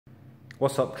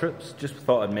What's up, troops? Just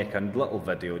thought I'd make a little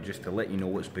video just to let you know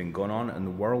what's been going on in the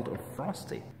world of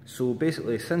Frosty. So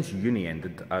basically, since uni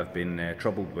ended, I've been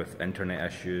troubled with internet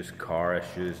issues, car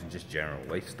issues, and just general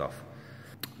life stuff.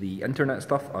 The internet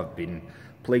stuff, I've been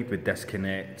plagued with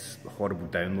disconnects, horrible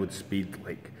download speed,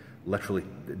 like literally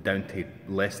down to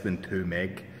less than 2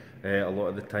 meg a lot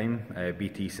of the time.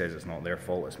 BT says it's not their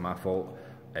fault, it's my fault.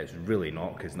 It's really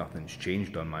not, because nothing's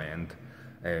changed on my end.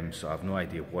 So I have no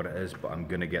idea what it is, but I'm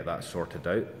going to get that sorted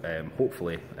out,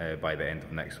 hopefully by the end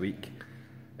of next week.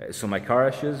 So my car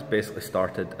issues basically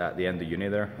started at the end of uni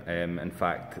there. In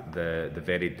fact, the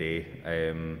very day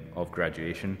of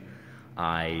graduation,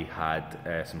 I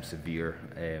had some severe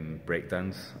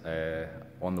breakdowns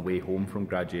on the way home from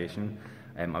graduation.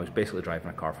 I was basically driving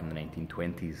a car from the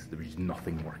 1920s. There was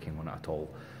nothing working on it at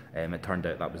all. It turned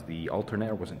out that was the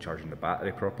alternator wasn't charging the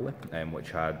battery properly,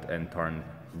 which had in turn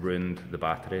ruined the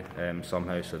battery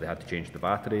somehow, so they had to change the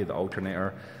battery, the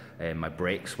alternator. My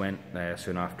brakes went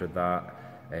soon after that,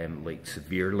 like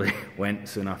severely went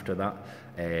soon after that,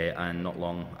 and not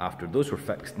long after those were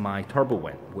fixed, my turbo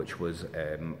went, which was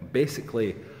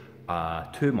basically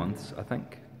 2 months, I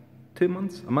think. 2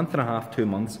 months? A month and a half, 2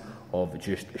 months of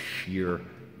just sheer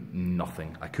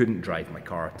nothing. I couldn't drive my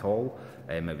car at all.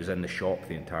 It was in the shop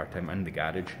the entire time, in the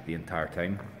garage the entire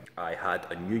time. I had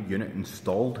a new unit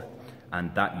installed,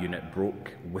 and that unit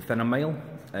broke within a mile.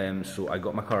 So I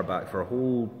got my car back for a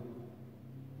whole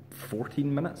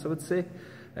 14 minutes, I would say,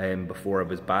 before I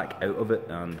was back out of it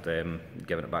and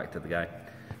giving it back to the guy.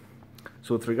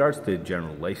 So with regards to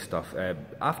general life stuff,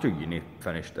 after uni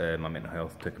finished, my mental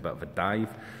health took a bit of a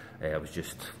dive. I was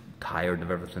just tired of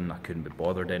everything, I couldn't be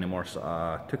bothered anymore, so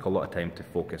I took a lot of time to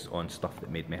focus on stuff that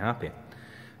made me happy.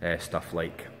 Stuff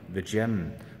like the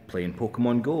gym, playing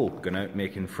Pokemon Go, going out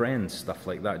making friends, stuff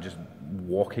like that, just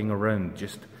walking around,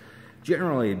 just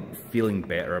generally feeling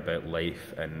better about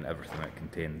life and everything it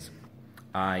contains.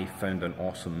 I found an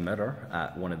awesome mirror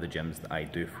at one of the gyms that I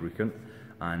do frequent,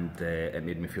 and it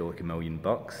made me feel like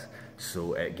 $1,000,000,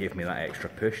 so it gave me that extra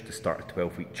push to start a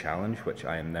 12-week challenge, which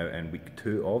I am now in week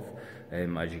 2 of.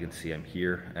 As you can see, I'm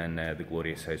here in the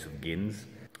glorious house of gains.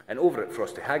 And over at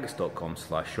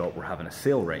frostyhaggis.com/shop, we're having a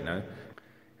sale right now.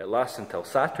 It lasts until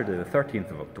Saturday the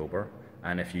 13th of October,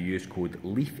 and if you use code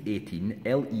LEAF18,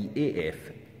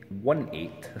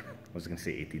 LEAF18, I was going to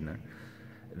say 18 there,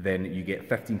 then you get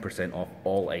 15% off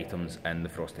all items in the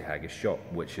Frosty Haggis shop,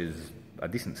 which is a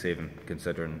decent saving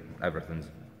considering everything's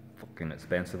fucking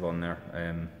expensive on there,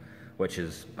 which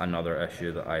is another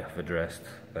issue that I have addressed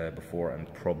before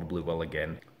and probably will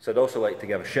again. So I'd also like to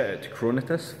give a shout out to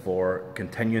Cronitus for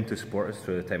continuing to support us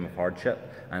through the time of hardship,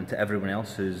 and to everyone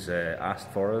else who's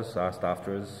asked for us, asked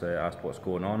after us, asked what's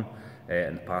going on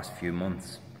in the past few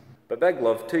months. But big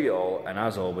love to you all, and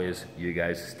as always, you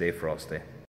guys stay frosty.